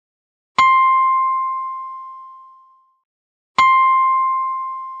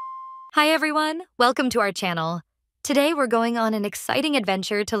Hi everyone, welcome to our channel. Today we're going on an exciting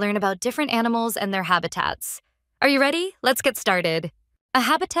adventure to learn about different animals and their habitats. Are you ready? Let's get started. A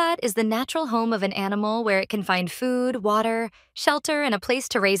habitat is the natural home of an animal where it can find food, water, shelter, and a place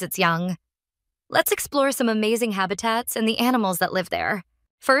to raise its young. Let's explore some amazing habitats and the animals that live there.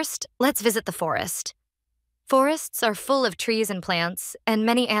 First, let's visit the forest. Forests are full of trees and plants, and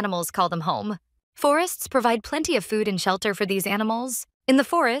many animals call them home. Forests provide plenty of food and shelter for these animals. In the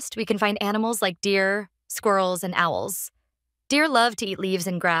forest, we can find animals like deer, squirrels, and owls. Deer love to eat leaves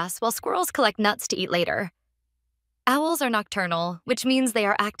and grass, while squirrels collect nuts to eat later. Owls are nocturnal, which means they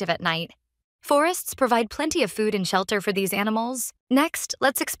are active at night. Forests provide plenty of food and shelter for these animals. Next,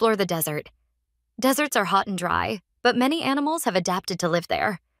 let's explore the desert. Deserts are hot and dry, but many animals have adapted to live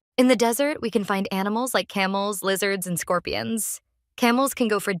there. In the desert, we can find animals like camels, lizards, and scorpions. Camels can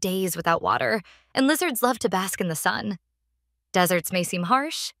go for days without water, and lizards love to bask in the sun. Deserts may seem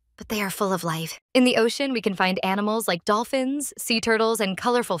harsh, but they are full of life. In the ocean, we can find animals like dolphins, sea turtles, and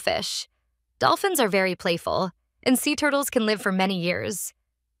colorful fish. Dolphins are very playful, and sea turtles can live for many years.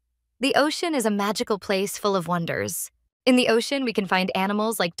 The ocean is a magical place full of wonders. In the ocean, we can find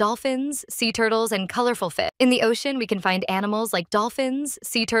animals like dolphins, sea turtles, and colorful fish. In the ocean, we can find animals like dolphins,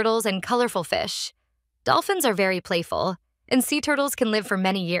 sea turtles, and colorful fish. Dolphins are very playful, and sea turtles can live for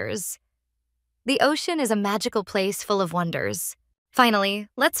many years. The ocean is a magical place full of wonders. Finally,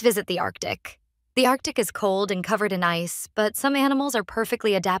 let's visit the Arctic. The Arctic is cold and covered in ice, but some animals are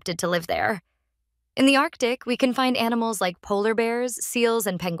perfectly adapted to live there. In the Arctic, we can find animals like polar bears, seals,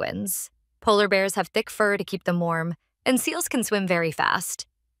 and penguins. Polar bears have thick fur to keep them warm, and seals can swim very fast.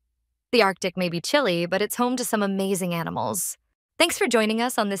 The Arctic may be chilly, but it's home to some amazing animals. Thanks for joining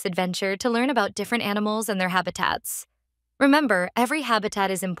us on this adventure to learn about different animals and their habitats. Remember, every habitat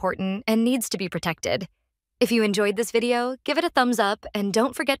is important and needs to be protected. If you enjoyed this video, give it a thumbs up and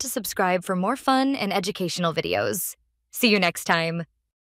don't forget to subscribe for more fun and educational videos. See you next time.